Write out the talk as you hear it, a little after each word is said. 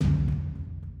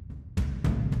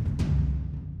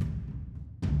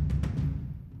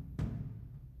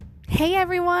Hey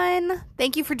everyone!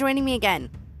 Thank you for joining me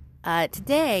again.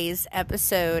 Today's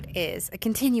episode is a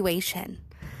continuation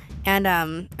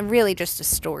and really just a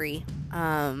story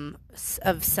of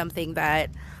something that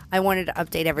I wanted to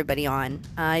update everybody on.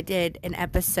 I did an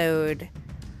episode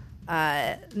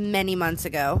many months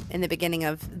ago in the beginning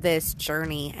of this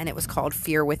journey, and it was called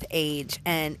Fear with Age.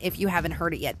 And if you haven't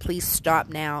heard it yet, please stop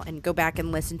now and go back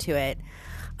and listen to it.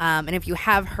 And if you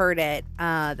have heard it,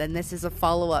 then this is a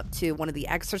follow-up to one of the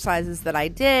exercises that I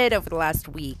did over the last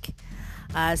week.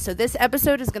 So this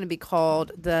episode is going to be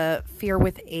called the Fear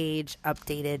with Age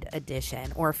Updated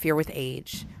Edition, or Fear with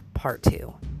Age Part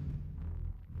 2.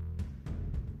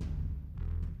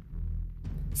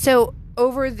 So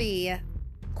over the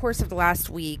course of the last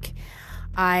week,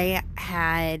 I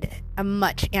had a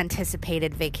much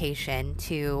anticipated vacation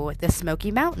to the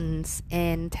Smoky Mountains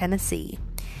in Tennessee.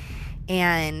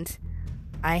 And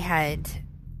I had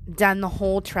done the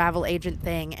whole travel agent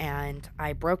thing, and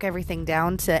I broke everything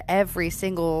down to every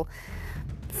single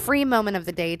free moment of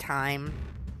the daytime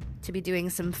to be doing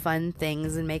some fun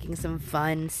things and making some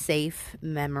fun, safe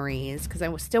memories, because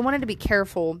I still wanted to be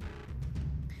careful.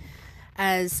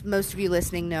 As most of you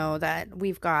listening know, that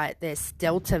we've got this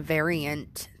Delta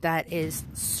variant that is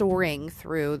soaring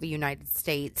through the United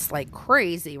States like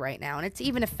crazy right now. And it's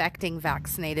even affecting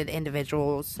vaccinated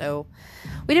individuals. So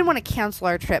we didn't want to cancel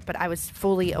our trip, but I was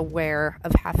fully aware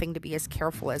of having to be as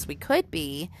careful as we could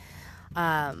be.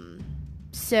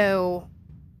 So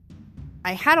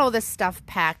I had all this stuff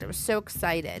packed. I was so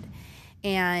excited.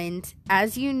 And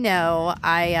as you know,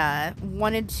 I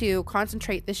wanted to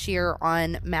concentrate this year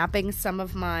on mapping some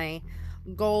of my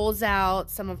goals out,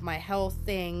 some of my health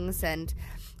things, and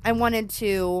I wanted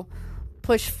to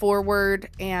push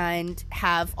forward and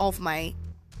have all of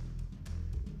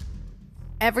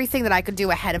everything that I could do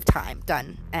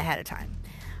done ahead of time.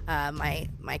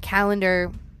 My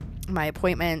calendar, my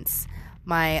appointments,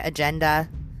 my agenda,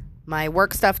 my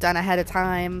work stuff done ahead of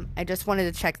time. I just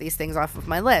wanted to check these things off of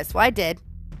my list. Well, I did.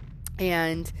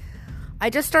 And I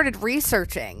just started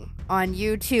researching on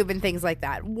YouTube and things like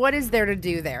that. What is there to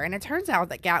do there? And it turns out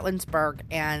that Gatlinburg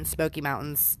and Smoky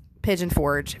Mountains, Pigeon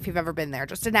Forge, if you've ever been there,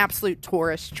 just an absolute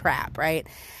tourist trap, right?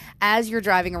 As you're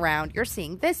driving around, you're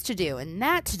seeing this to do and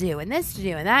that to do and this to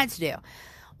do and that to do.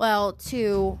 Well,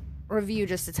 to review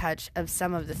just a touch of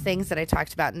some of the things that I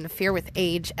talked about in the Fear with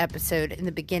Age episode in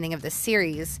the beginning of the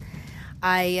series,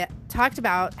 I talked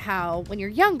about how when you're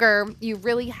younger, you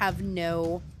really have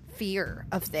no fear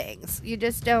of things. You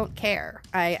just don't care.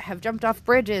 I have jumped off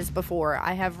bridges before.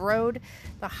 I have rode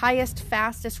the highest,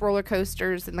 fastest roller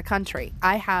coasters in the country.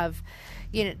 I have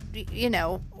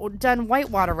done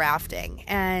whitewater rafting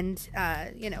and,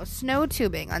 snow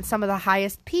tubing on some of the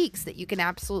highest peaks that you can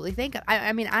absolutely think of.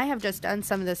 I mean, I have just done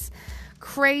some of this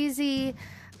crazy,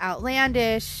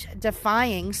 outlandish,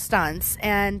 defying stunts.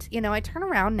 And, I turn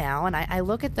around now and I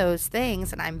look at those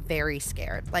things and I'm very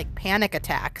scared, like panic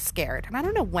attack scared. And I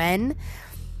don't know when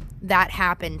that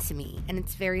happened to me. And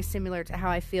it's very similar to how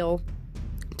I feel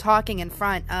talking in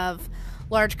front of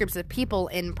large groups of people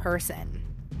in person.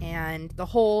 And the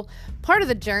whole part of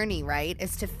the journey, right,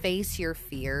 is to face your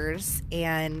fears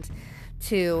and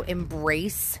to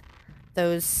embrace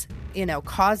those,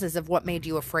 causes of what made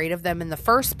you afraid of them in the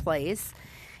first place.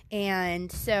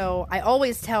 And so I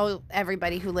always tell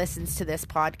everybody who listens to this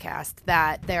podcast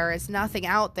that there is nothing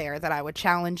out there that I would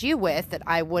challenge you with that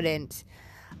I wouldn't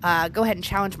go ahead and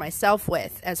challenge myself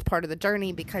with as part of the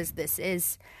journey, because this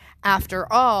is,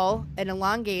 after all, an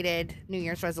elongated New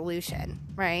Year's resolution,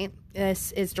 right?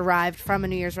 This is derived from a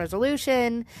New Year's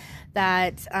resolution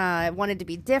that I wanted to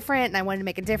be different, and I wanted to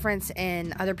make a difference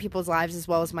in other people's lives as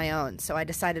well as my own. So I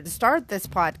decided to start this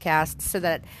podcast so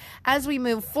that as we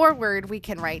move forward, we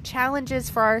can write challenges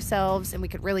for ourselves, and we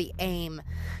could really aim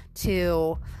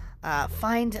to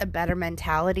find a better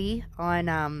mentality on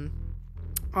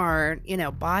our,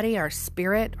 body, our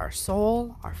spirit, our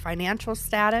soul, our financial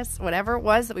status, whatever it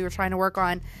was that we were trying to work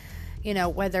on,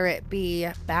 whether it be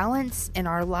balance in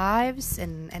our lives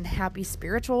and happy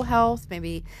spiritual health,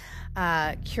 maybe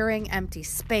curing empty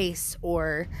space,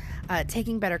 or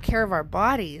taking better care of our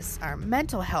bodies, our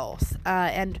mental health,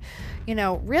 and,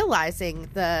 realizing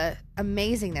the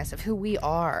amazingness of who we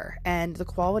are and the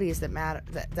qualities that matter,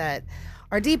 that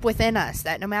are deep within us,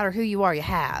 that no matter who you are, you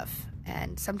have.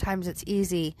 And sometimes it's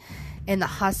easy in the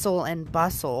hustle and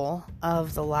bustle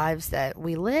of the lives that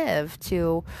we live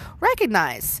to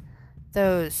recognize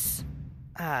those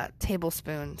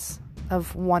tablespoons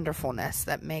of wonderfulness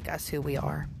that make us who we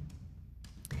are.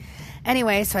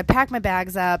 Anyway, so I pack my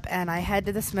bags up and I head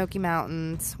to the Smoky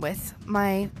Mountains with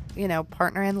my,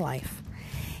 partner in life.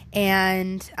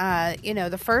 And,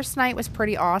 the first night was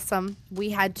pretty awesome. We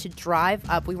had to drive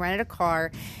up. We rented a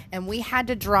car, and we had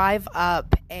to drive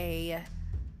up a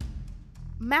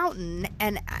mountain.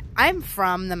 And I'm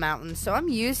from the mountains, so I'm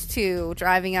used to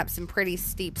driving up some pretty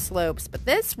steep slopes. But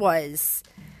this was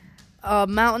a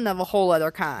mountain of a whole other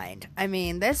kind. I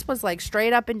mean, this was like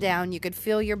straight up and down. You could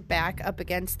feel your back up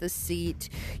against the seat.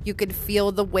 You could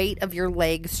feel the weight of your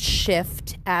legs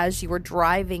shift as you were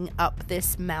driving up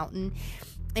this mountain.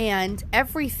 And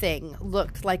everything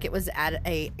looked like it was at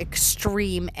a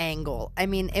extreme angle. I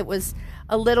mean, it was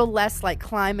a little less like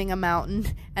climbing a mountain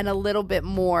and a little bit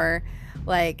more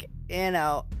like,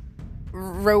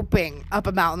 roping up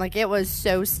a mountain. Like, it was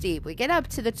so steep. We get up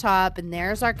to the top, and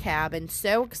there's our cabin.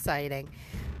 So exciting.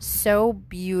 So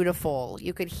beautiful.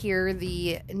 You could hear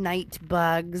the night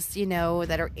bugs,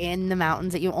 that are in the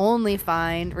mountains that you only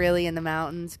find really in the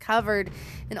mountains, covered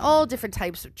in all different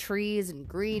types of trees and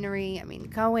greenery. I mean,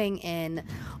 going in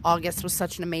August was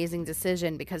such an amazing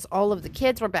decision because all of the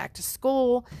kids were back to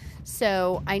school.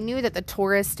 So I knew that the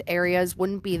tourist areas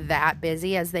wouldn't be that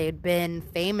busy as they had been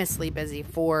famously busy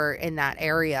for in that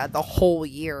area the whole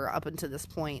year up until this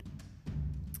point.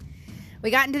 We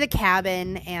got into the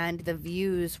cabin, and the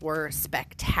views were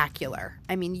spectacular.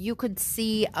 I mean, you could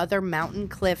see other mountain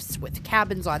cliffs with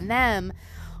cabins on them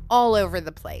all over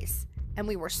the place. And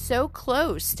we were so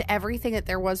close to everything that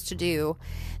there was to do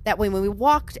that when we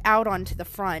walked out onto the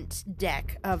front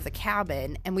deck of the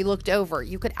cabin and we looked over,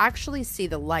 you could actually see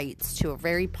the lights to a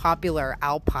very popular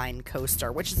alpine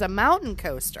coaster, which is a mountain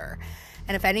coaster.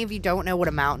 And if any of you don't know what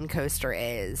a mountain coaster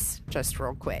is, just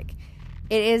real quick,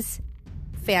 it is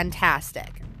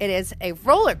fantastic. It is a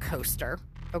roller coaster,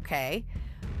 okay,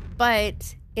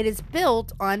 but it is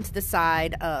built onto the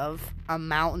side of a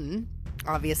mountain,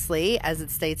 obviously, as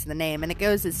it states in the name, and it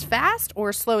goes as fast or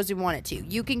as slow as you want it to.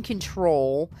 You can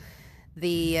control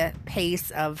the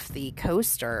pace of the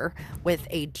coaster with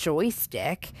a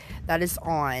joystick that is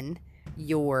on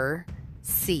your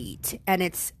seat, and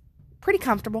it's pretty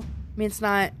comfortable. I mean, it's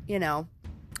not,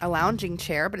 a lounging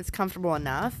chair, but it's comfortable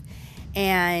enough,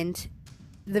 and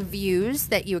the views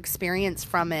that you experience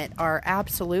from it are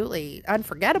absolutely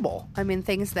unforgettable. I mean,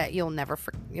 things that you'll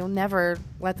never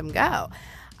let them go.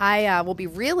 I will be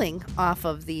reeling off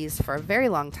of these for a very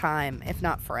long time, if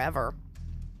not forever.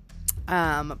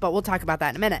 But we'll talk about that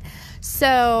in a minute.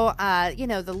 So,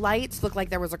 the lights look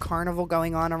like there was a carnival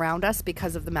going on around us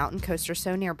because of the mountain coaster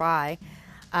so nearby.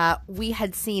 We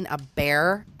had seen a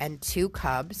bear and 2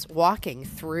 cubs walking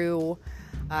through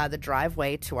the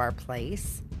driveway to our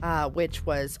place. Which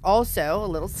was also a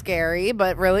little scary,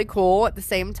 but really cool at the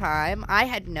same time. I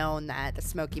had known that the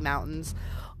Smoky Mountains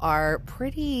are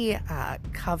pretty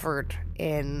covered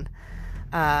in,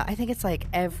 I think it's like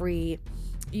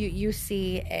you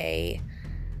see a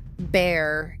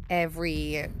bear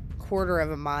every quarter of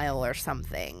a mile or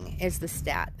something is the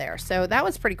stat there. So that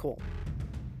was pretty cool.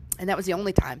 And that was the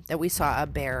only time that we saw a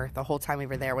bear the whole time we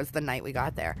were there, was the night we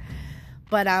got there.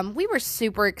 But we were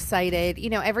super excited.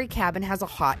 Every cabin has a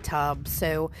hot tub,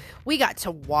 so we got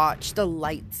to watch the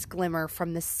lights glimmer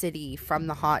from the city, from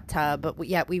the hot tub, but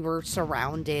yet we were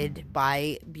surrounded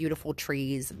by beautiful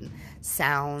trees and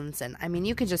sounds, and I mean,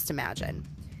 you can just imagine.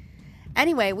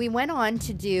 Anyway, we went on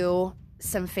to do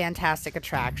some fantastic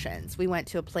attractions. We went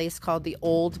to a place called the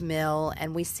Old Mill,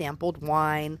 and we sampled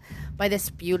wine by this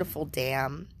beautiful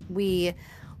dam. We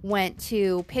went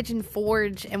to Pigeon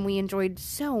Forge, and we enjoyed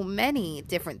so many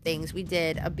different things. We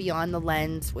did a Beyond the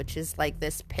Lens, which is like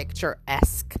this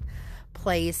picturesque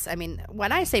place. I mean,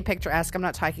 when I say picturesque, I'm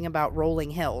not talking about rolling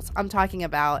hills. I'm talking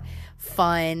about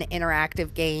fun,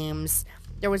 interactive games.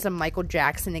 There was a Michael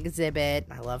Jackson exhibit.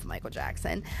 I love Michael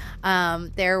Jackson.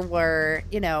 There were,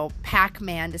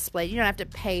 Pac-Man displays. You don't have to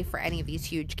pay for any of these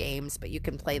huge games, but you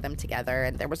can play them together.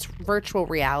 And there was virtual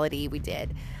reality. We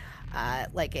did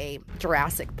like a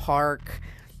Jurassic Park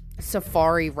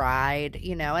safari ride,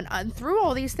 and through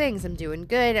all these things, I'm doing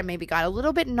good. I maybe got a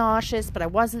little bit nauseous, but I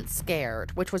wasn't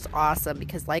scared, which was awesome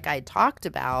because, like I talked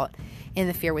about in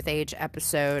the Fear with Age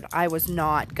episode, I was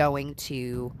not going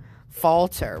to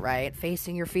falter, right?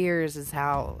 Facing your fears is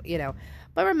how,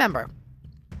 but remember,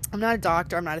 I'm not a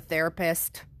doctor, I'm not a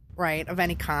therapist, right, of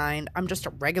any kind. I'm just a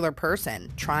regular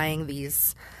person trying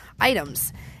these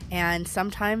items. And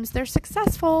sometimes they're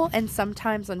successful, and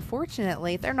sometimes,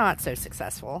 unfortunately, they're not so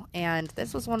successful. And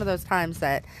this was one of those times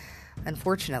that,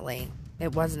 unfortunately,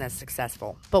 it wasn't as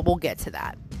successful. But we'll get to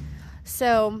that.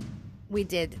 So we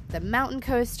did the mountain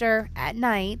coaster at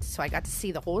night, so I got to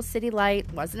see the whole city light.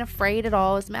 Wasn't afraid at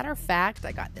all. As a matter of fact,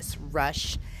 I got this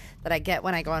rush that I get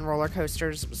when I go on roller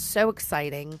coasters. It was so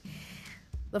exciting.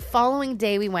 The following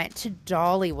day, we went to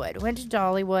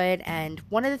Dollywood. And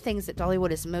one of the things that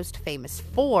Dollywood is most famous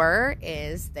for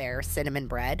is their cinnamon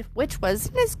bread, which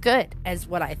wasn't as good as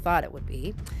what I thought it would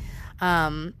be.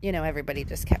 Everybody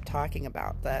just kept talking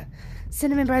about the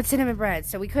cinnamon bread.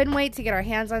 So we couldn't wait to get our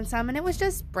hands on some, and it was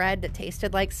just bread that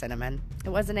tasted like cinnamon. It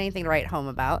wasn't anything to write home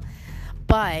about,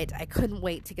 but I couldn't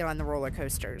wait to get on the roller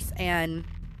coasters. And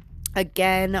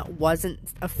again, wasn't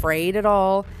afraid at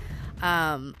all.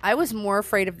 I was more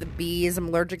afraid of the bees. I'm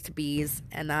allergic to bees,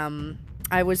 and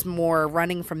I was more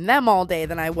running from them all day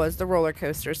than I was the roller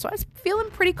coaster. So I was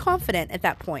feeling pretty confident at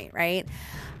that point, right?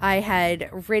 I had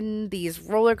ridden these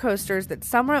roller coasters that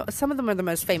some of them are the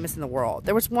most famous in the world.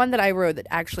 There was one that I rode that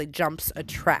actually jumps a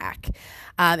track.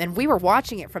 And we were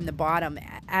watching it from the bottom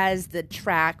as the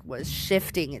track was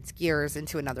shifting its gears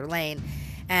into another lane.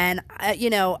 And,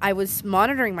 I was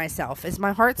monitoring myself. Is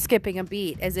my heart skipping a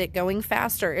beat? Is it going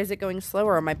faster? Is it going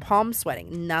slower? Are my palms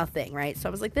sweating? Nothing, right? So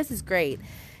I was like, this is great.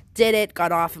 Did it,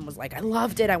 got off, and was like, I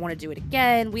loved it. I want to do it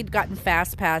again. We'd gotten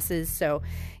fast passes, so,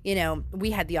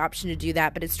 we had the option to do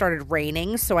that, but it started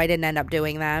raining, so I didn't end up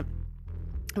doing that.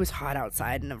 It was hot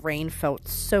outside, and the rain felt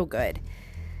so good.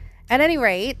 At any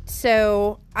rate,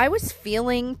 so I was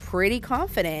feeling pretty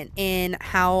confident in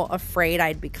how afraid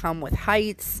I'd become with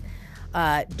heights,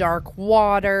 dark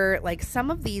water, like some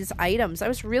of these items. I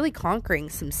was really conquering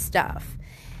some stuff.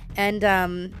 And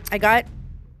I got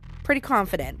pretty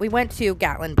confident. We went to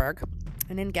Gatlinburg,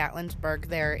 and in Gatlinburg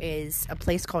there is a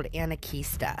place called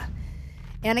Anakista.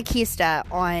 Anakista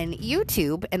on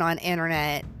YouTube and on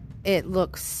internet, it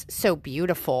looks so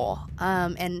beautiful.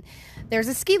 And there's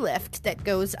a ski lift that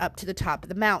goes up to the top of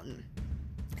the mountain.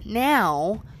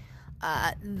 Now,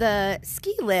 the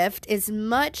ski lift is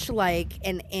much like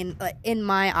in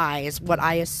my eyes, what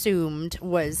I assumed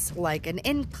was like an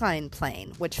incline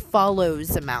plane, which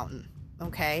follows a mountain.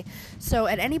 Okay, so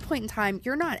at any point in time,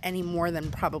 you're not any more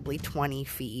than probably 20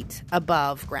 feet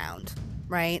above ground,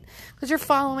 right? Because you're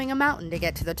following a mountain to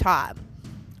get to the top.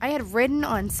 I had ridden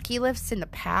on ski lifts in the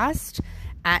past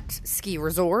at ski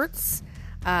resorts,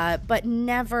 but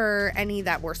never any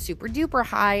that were super duper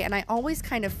high. And I always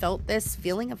kind of felt this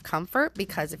feeling of comfort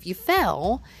because if you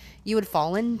fell, you would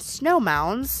fall in snow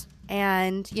mounds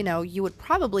and, you would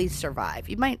probably survive.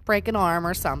 You might break an arm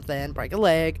or something, break a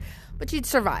leg, but you'd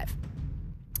survive.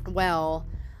 Well,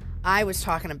 I was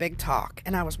talking a big talk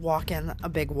and I was walking a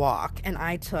big walk, and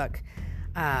I took,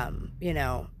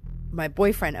 my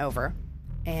boyfriend over,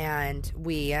 and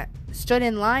we stood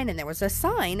in line, and there was a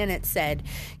sign, and it said,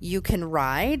 you can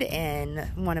ride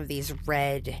in one of these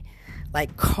red,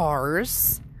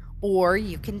 cars, or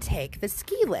you can take the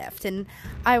ski lift. And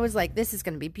I was like, this is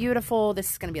going to be beautiful.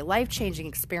 This is going to be a life-changing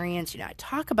experience. I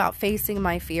talk about facing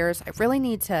my fears. I really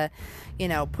need to,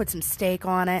 put some stake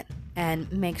on it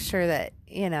and make sure that,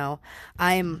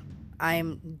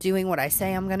 I'm doing what I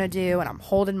say I'm going to do, and I'm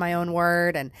holding my own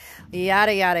word, and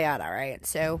yada, yada, yada, right?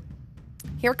 So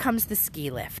here comes the ski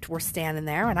lift. We're standing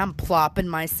there, and I'm plopping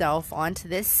myself onto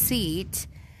this seat,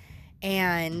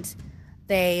 and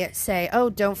they say, oh,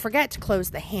 don't forget to close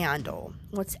the handle.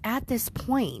 Well, it's at this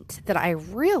point that I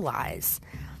realize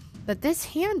that this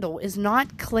handle is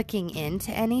not clicking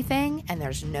into anything, and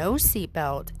there's no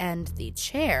seatbelt, and the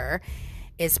chair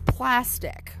is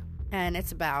plastic, and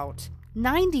it's about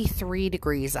 93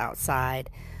 degrees outside,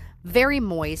 very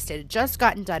moist. It had just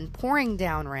gotten done pouring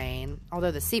down rain,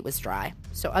 although the seat was dry,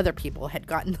 so other people had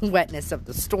gotten the wetness of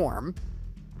the storm.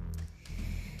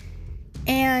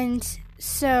 And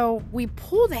so we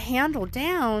pull the handle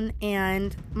down,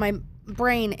 and my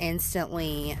brain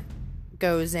instantly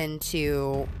goes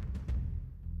into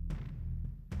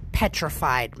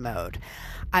petrified mode.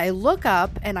 I look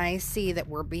up and I see that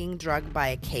we're being drugged by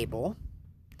a cable.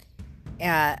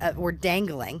 We're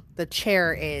dangling. The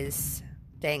chair is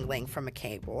dangling from a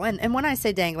cable. And when I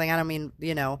say dangling, I don't mean,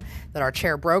 that our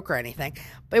chair broke or anything.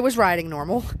 But it was riding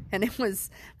normal, and it was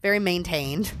very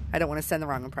maintained. I don't want to send the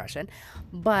wrong impression.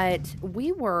 But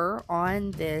we were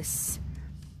on this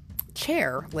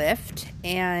chair lift,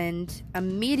 and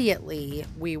immediately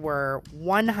we were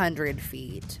 100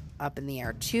 feet up in the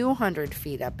air, 200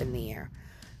 feet up in the air,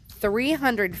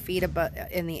 300 feet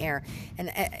in the air.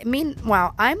 And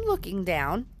meanwhile, I'm looking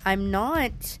down. I'm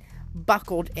not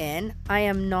buckled in.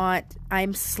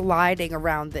 I'm sliding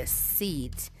around this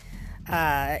seat,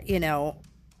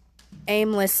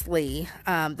 aimlessly.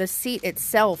 The seat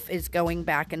itself is going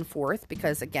back and forth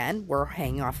because, again, we're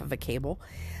hanging off of a cable.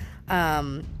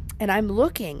 And I'm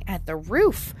looking at the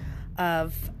roof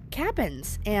of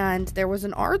cabins, and there was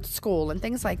an art school and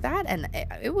things like that, and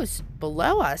it was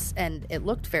below us, and it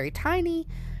looked very tiny,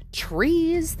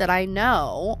 trees that I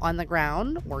know on the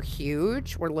ground were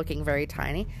huge, were looking very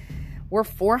tiny, were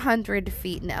 400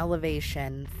 feet in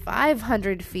elevation,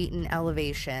 500 feet in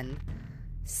elevation,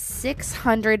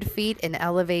 600 feet in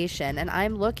elevation. And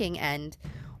I'm looking, and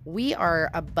we are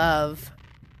above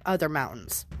other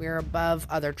mountains. We're above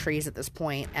other trees at this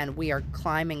point, and we are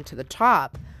climbing to the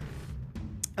top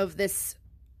of this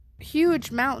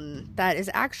huge mountain that is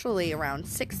actually around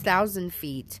 6,000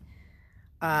 feet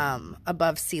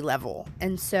above sea level.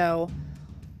 And so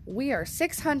we are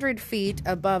 600 feet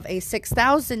above a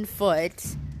 6,000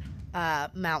 foot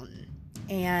mountain,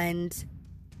 and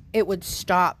it would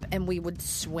stop and we would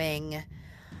swing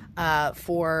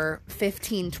for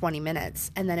 15-20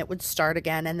 minutes, and then it would start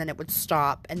again, and then it would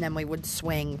stop, and then we would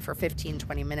swing for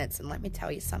 15-20 minutes. And let me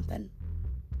tell you something.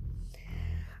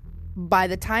 By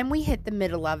the time we hit the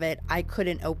middle of it, I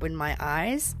couldn't open my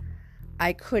eyes.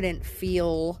 I couldn't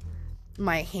feel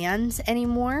my hands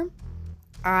anymore.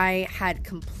 I had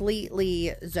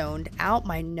completely zoned out.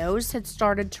 My nose had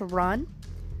started to run.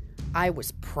 I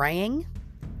was praying.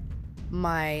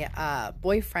 My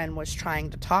boyfriend was trying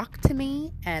to talk to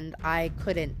me, and I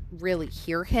couldn't really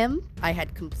hear him. I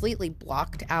had completely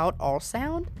blocked out all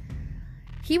sound.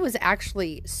 He was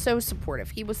actually so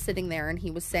supportive. He was sitting there and he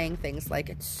was saying things like,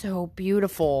 "It's so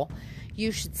beautiful.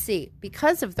 You should see."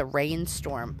 Because of the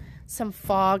rainstorm, some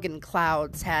fog and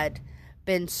clouds had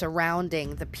been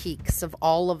surrounding the peaks of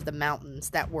all of the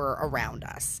mountains that were around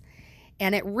us.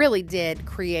 And it really did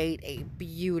create a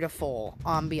beautiful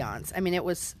ambiance. I mean, it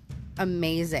was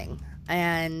amazing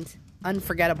and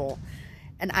unforgettable.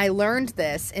 And I learned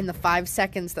this in the 5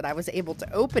 seconds that I was able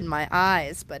to open my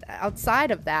eyes. But outside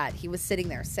of that, he was sitting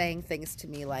there saying things to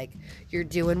me like, "You're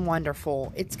doing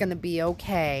wonderful. It's going to be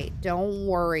okay. Don't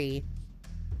worry.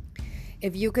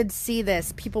 If you could see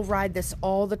this, people ride this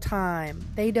all the time.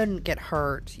 They didn't get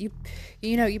hurt. You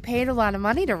paid a lot of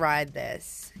money to ride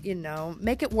this.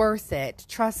 Make it worth it.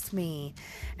 Trust me.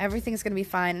 Everything's going to be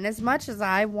fine." And as much as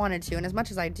I wanted to, and as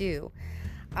much as I do,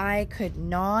 I could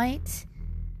not,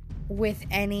 with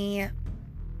any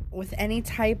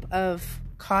type of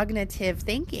cognitive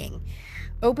thinking,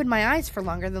 open my eyes for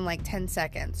longer than like 10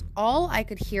 seconds. All I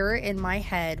could hear in my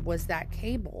head was that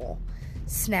cable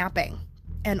snapping,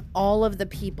 and all of the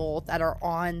people that are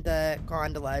on the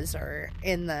gondolas or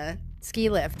in the ski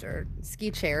lift or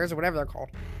ski chairs or whatever they're called,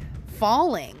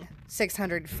 falling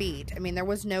 600 feet. I mean, there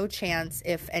was no chance,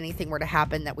 if anything were to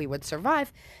happen, that we would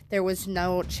survive. There was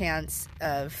no chance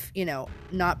of,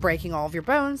 not breaking all of your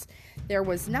bones. There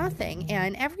was nothing,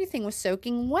 and everything was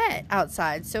soaking wet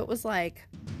outside. So it was like,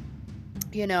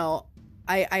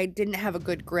 I didn't have a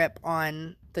good grip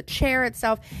on the chair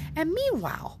itself. And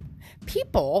meanwhile,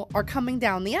 people are coming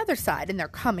down the other side, and they're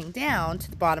coming down to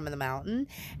the bottom of the mountain,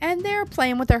 and they're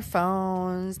playing with their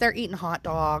phones, they're eating hot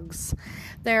dogs,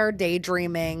 they're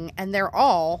daydreaming, and they're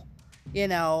all,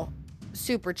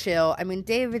 super chill. I mean,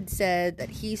 David said that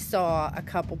he saw a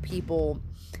couple people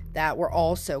that were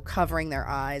also covering their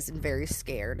eyes and very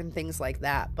scared and things like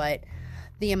that. But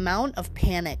the amount of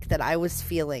panic that I was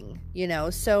feeling,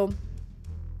 so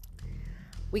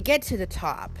we get to the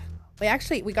top.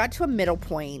 We got to a middle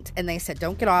point, and they said,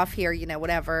 "Don't get off here,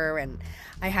 whatever." And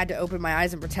I had to open my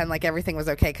eyes and pretend like everything was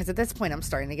okay, because at this point I'm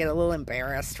starting to get a little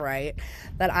embarrassed, right?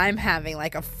 That I'm having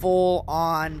like a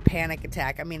full-on panic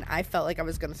attack. I mean, I felt like I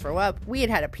was going to throw up. We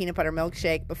had a peanut butter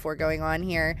milkshake before going on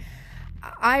here.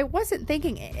 I wasn't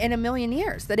thinking in a million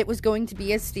years that it was going to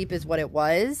be as steep as what it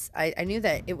was. I knew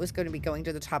that it was going to be going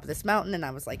to the top of this mountain, and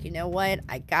I was like, you know what?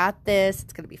 I got this.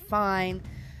 It's going to be fine.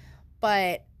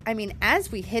 But I mean,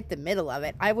 as we hit the middle of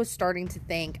it, I was starting to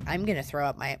think, I'm going to throw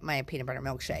up my peanut butter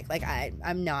milkshake. Like,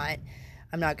 I'm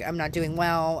not doing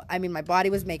well. I mean, my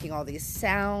body was making all these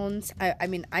sounds. I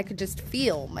mean, I could just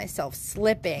feel myself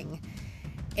slipping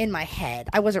in my head.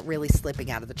 I wasn't really slipping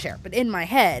out of the chair, but in my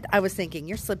head, I was thinking,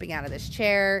 you're slipping out of this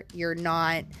chair. You're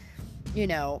not,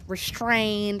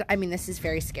 restrained. I mean, this is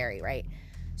very scary, right?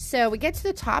 So we get to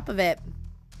the top of it.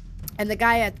 And the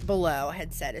guy below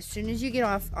had said, as soon as you get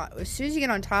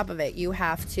on top of it, you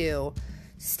have to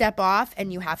step off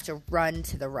and you have to run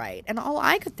to the right. And all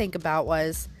I could think about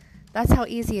was, that's how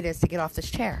easy it is to get off this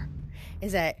chair,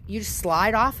 is that you just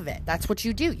slide off of it. That's what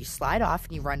you do. You slide off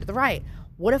and you run to the right.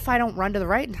 What if I don't run to the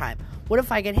right in time? What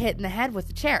if I get hit in the head with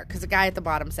the chair? Because the guy at the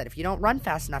bottom said, if you don't run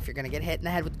fast enough, you're going to get hit in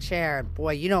the head with the chair. And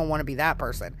boy, you don't want to be that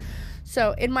person.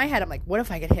 So in my head, I'm like, what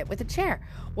if I get hit with a chair?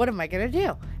 What am I going to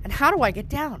do? And how do I get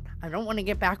down? I don't want to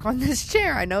get back on this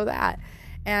chair. I know that.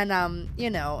 And,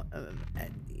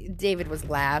 David was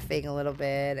laughing a little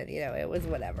bit, and, it was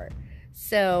whatever.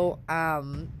 So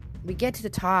we get to the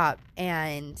top,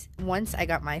 and once I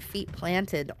got my feet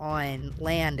planted on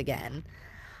land again,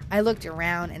 I looked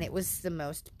around, and it was the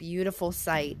most beautiful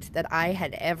sight that I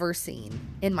had ever seen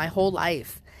in my whole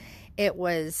life. It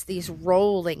was these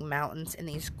rolling mountains and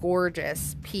these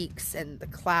gorgeous peaks, and the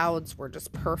clouds were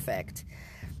just perfect.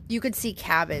 You could see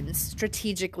cabins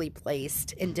strategically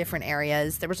placed in different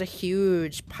areas. There was a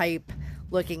huge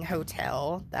pipe-looking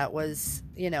hotel that was,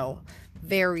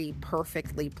 very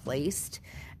perfectly placed.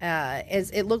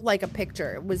 As it looked like a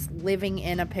picture. It was living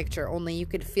in a picture, only you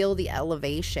could feel the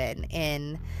elevation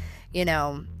in,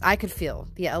 I could feel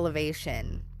the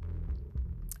elevation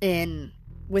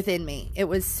within me. It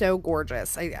was so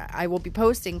gorgeous. I will be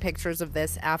posting pictures of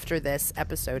this after this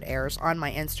episode airs on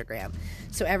my Instagram,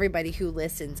 so everybody who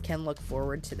listens can look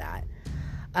forward to that.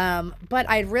 But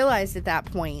I realized at that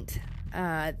point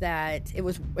that it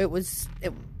was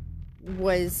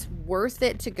worth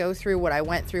it to go through what I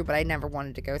went through, but I never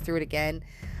wanted to go through it again.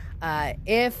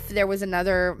 If there was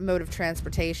another mode of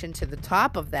transportation to the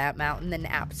top of that mountain, then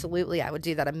absolutely I would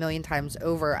do that a million times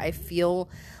over. I feel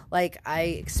like I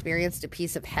experienced a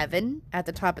piece of heaven at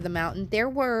the top of the mountain. There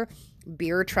were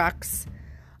beer trucks,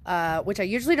 which I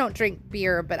usually don't drink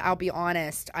beer, but I'll be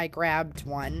honest, I grabbed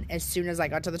one as soon as I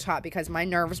got to the top because my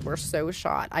nerves were so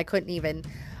shot. I couldn't even,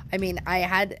 I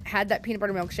had that peanut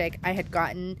butter milkshake. I had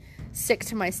gotten sick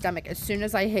to my stomach. As soon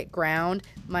as I hit ground,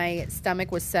 my stomach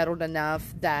was settled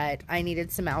enough that I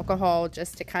needed some alcohol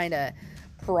just to kind of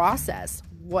process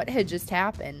what had just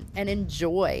happened and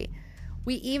enjoy.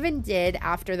 We even did,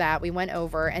 after that, we went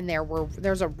over, and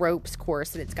there's a ropes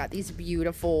course, and it's got these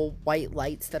beautiful white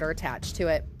lights that are attached to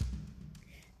it.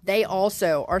 They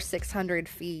also are 600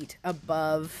 feet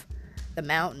above the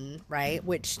mountain, right,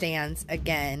 which stands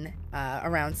again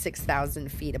around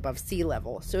 6,000 feet above sea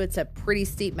level. So it's a pretty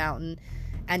steep mountain,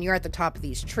 and you're at the top of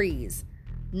these trees.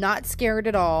 Not scared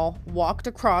at all. Walked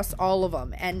across all of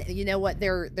them, and you know what?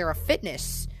 They're a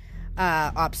fitness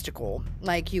obstacle.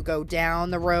 Like, you go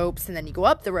down the ropes and then you go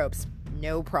up the ropes.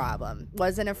 No problem.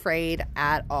 Wasn't afraid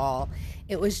at all.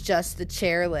 It was just the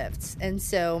chairlifts, and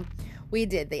so we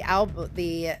did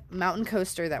the mountain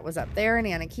coaster that was up there in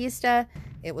Anakeesta.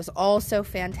 It was also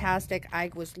fantastic.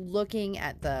 I was looking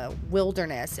at the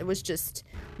wilderness. It was just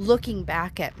looking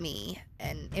back at me,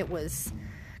 and it was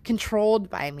controlled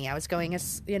by me. I was going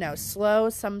slow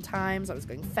sometimes. I was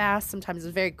going fast sometimes. It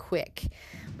was very quick,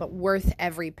 but worth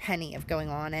every penny of going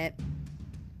on it.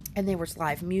 And there was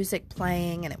live music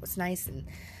playing, and it was nice and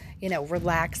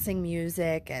relaxing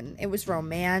music, and it was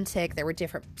romantic. There were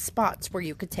different spots where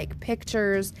you could take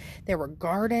pictures. There were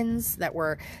gardens that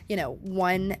were,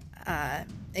 one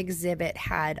exhibit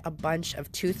had a bunch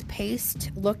of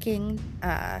toothpaste looking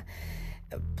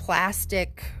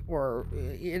plastic or,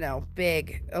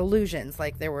 big illusions,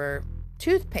 like there were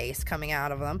toothpaste coming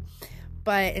out of them.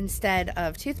 But instead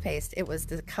of toothpaste, it was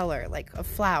the color, like, of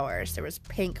flowers. There was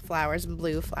pink flowers and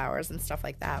blue flowers and stuff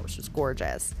like that, which was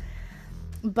gorgeous.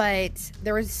 But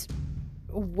there was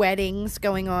weddings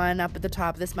going on up at the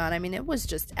top of this mountain. It was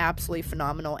just absolutely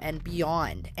phenomenal and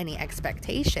beyond any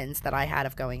expectations that I had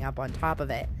of going up on top of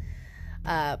it.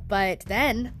 But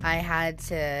then I had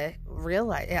to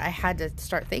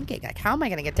start thinking, like, how am I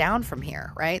going to get down from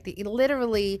here, right?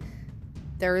 Literally,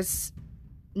 there's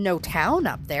no town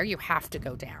up there. You have to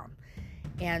go down.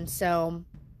 And so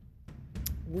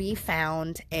we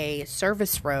found a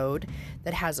service road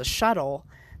that has a shuttle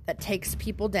that takes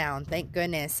people down. Thank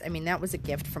goodness. That was a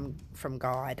gift from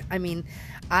God.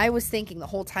 I was thinking the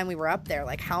whole time we were up there,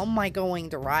 like, how am I going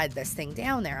to ride this thing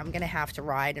down there? I'm going to have to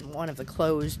ride in one of the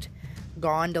closed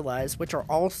gondolas, which are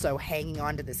also hanging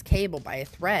onto this cable by a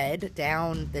thread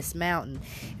down this mountain.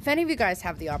 If any of you guys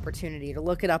have the opportunity to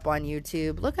look it up on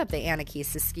YouTube, look up the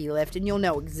Anakeesta ski lift, and you'll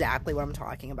know exactly what I'm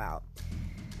talking about.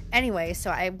 Anyway,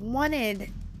 so I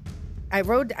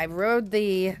rode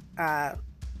the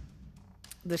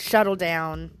shuttle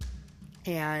down,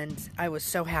 and I was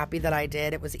so happy that I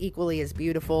did. It was equally as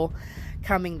beautiful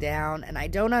coming down, and I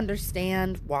don't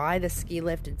understand why the ski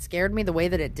lift had scared me the way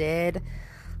that it did,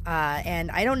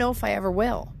 and I don't know if I ever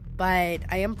will, but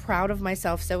I am proud of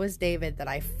myself. So is David, that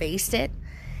I faced it,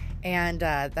 and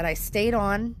that I stayed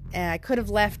on, and I could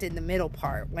have left in the middle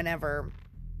part whenever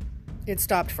it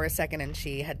stopped for a second, and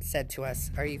she had said to us,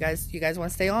 you guys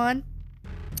want to stay on?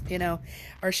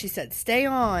 Or she said, stay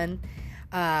on.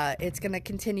 It's going to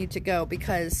continue to go,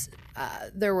 because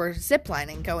there were zip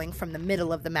lining going from the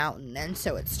middle of the mountain, and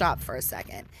so it stopped for a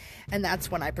second. And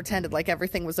that's when I pretended like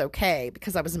everything was okay,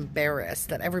 because I was embarrassed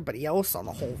that everybody else on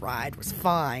the whole ride was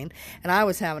fine, and I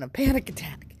was having a panic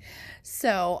attack.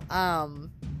 So,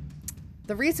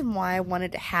 the reason why I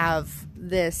wanted to have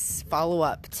this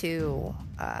follow-up to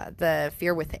the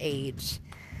Fear with Age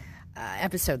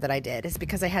episode that I did is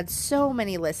because I had so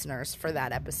many listeners for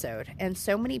that episode, and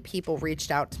so many people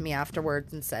reached out to me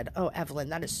afterwards and said, "Oh, Evelyn,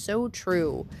 that is so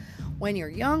true. When you're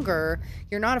younger,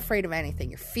 you're not afraid of anything.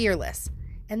 You're fearless.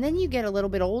 And then you get a little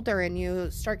bit older and you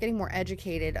start getting more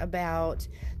educated about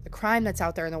the crime that's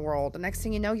out there in the world. The next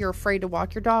thing you know, you're afraid to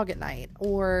walk your dog at night,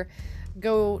 or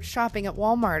go shopping at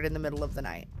Walmart in the middle of the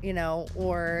night,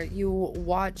 or you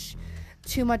watch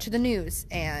too much of the news,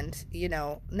 and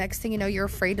next thing you know, you're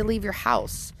afraid to leave your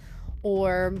house,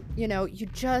 or you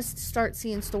just start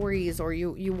seeing stories, or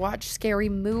you watch scary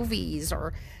movies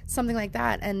or something like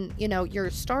that, and you're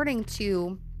starting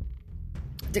to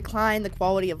decline the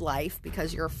quality of life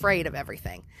because you're afraid of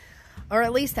everything. Or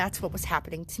at least that's what was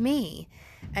happening to me.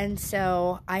 And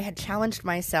so I had challenged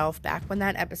myself back when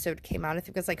that episode came out, I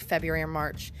think it was like February or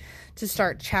March, to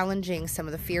start challenging some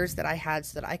of the fears that I had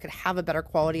so that I could have a better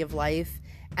quality of life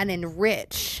and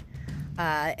enrich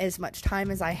as much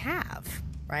time as I have,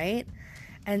 right?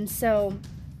 And so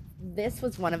this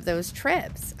was one of those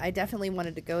trips. I definitely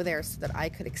wanted to go there so that I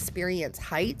could experience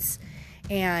heights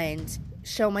and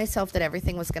show myself that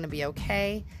everything was going to be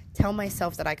okay, tell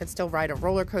myself that I could still ride a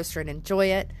roller coaster and enjoy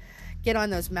it, get on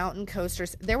those mountain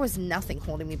coasters. There was nothing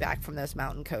holding me back from those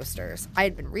mountain coasters. I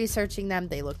had been researching them.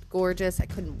 They looked gorgeous. I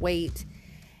couldn't wait.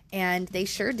 And they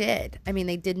sure did. I mean,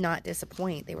 they did not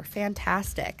disappoint. They were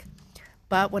fantastic.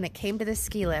 But when it came to the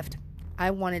ski lift,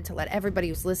 I wanted to let everybody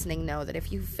who's listening know that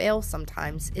if you fail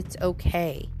sometimes, it's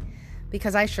okay.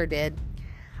 Because I sure did.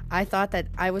 I thought that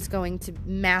I was going to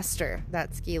master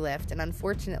that ski lift, and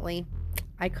unfortunately,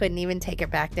 I couldn't even take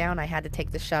it back down. I had to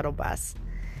take the shuttle bus.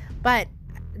 But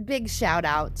big shout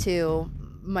out to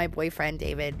my boyfriend,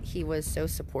 David. He was so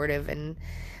supportive and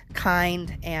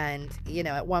kind, and,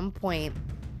 at one point,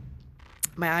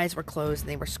 my eyes were closed and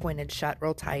they were squinted shut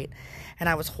real tight, and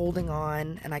I was holding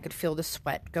on, and I could feel the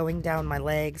sweat going down my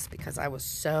legs because I was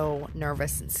so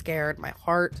nervous and scared. My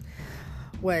heart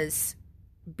was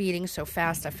beating so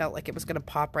fast I felt like it was going to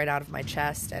pop right out of my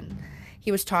chest. And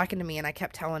he was talking to me, and I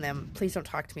kept telling him, please don't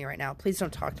talk to me right now, please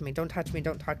don't talk to me, don't touch me,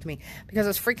 don't talk to me, because I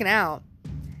was freaking out.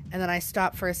 And then I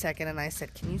stopped for a second and I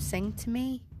said, can you sing to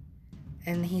me?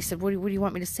 And he said, what do you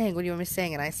want me to sing? What do you want me to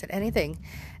sing? And I said, anything.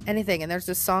 And there's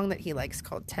this song that he likes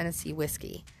called Tennessee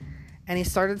Whiskey, and he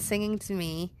started singing to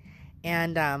me,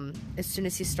 and as soon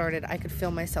as he started, I could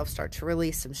feel myself start to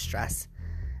release some stress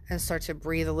and start to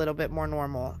breathe a little bit more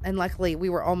normal. And luckily, we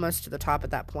were almost to the top at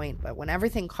that point. But when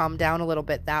everything calmed down a little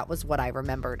bit, that was what I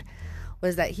remembered,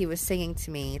 was that he was singing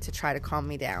to me to try to calm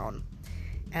me down.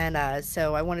 And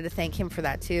so I wanted to thank him for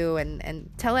that too, and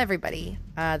tell everybody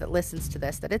that listens to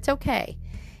this that it's okay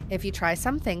if you try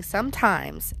something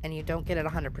sometimes and you don't get it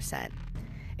 100%.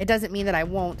 It doesn't mean that I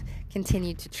won't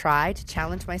continue to try to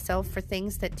challenge myself for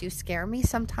things that do scare me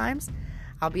sometimes.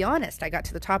 I'll be honest, I got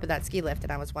to the top of that ski lift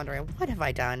and I was wondering, what have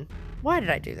I done? Why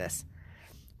did I do this?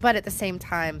 But at the same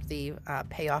time, the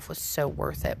payoff was so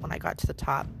worth it when I got to the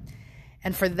top.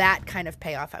 And for that kind of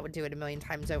payoff, I would do it a million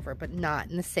times over, but not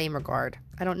in the same regard.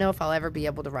 I don't know if I'll ever be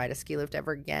able to ride a ski lift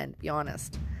ever again, to be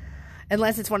honest.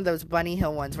 Unless it's one of those bunny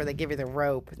hill ones where they give you the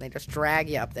rope and they just drag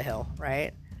you up the hill,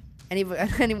 right?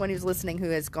 Anyone who's listening who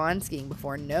has gone skiing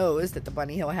before knows that the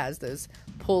bunny hill has those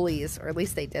pulleys, or at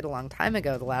least they did a long time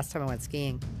ago, the last time I went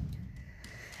skiing.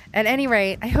 At any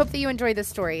rate, I hope that you enjoyed this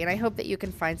story, and I hope that you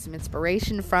can find some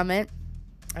inspiration from it.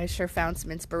 I sure found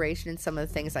some inspiration in some of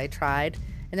the things I tried,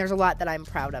 and there's a lot that I'm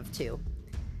proud of too.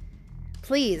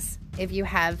 Please, if you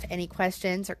have any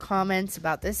questions or comments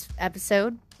about this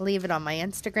episode, leave it on my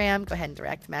Instagram. Go ahead and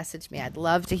direct message me. I'd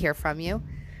love to hear from you.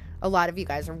 A lot of you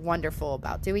guys are wonderful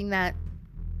about doing that,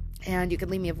 and you can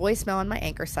leave me a voicemail on my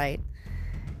Anchor site.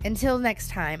 Until next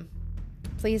time,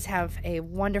 please have a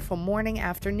wonderful morning,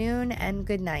 afternoon, and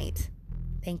good night.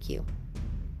 Thank you.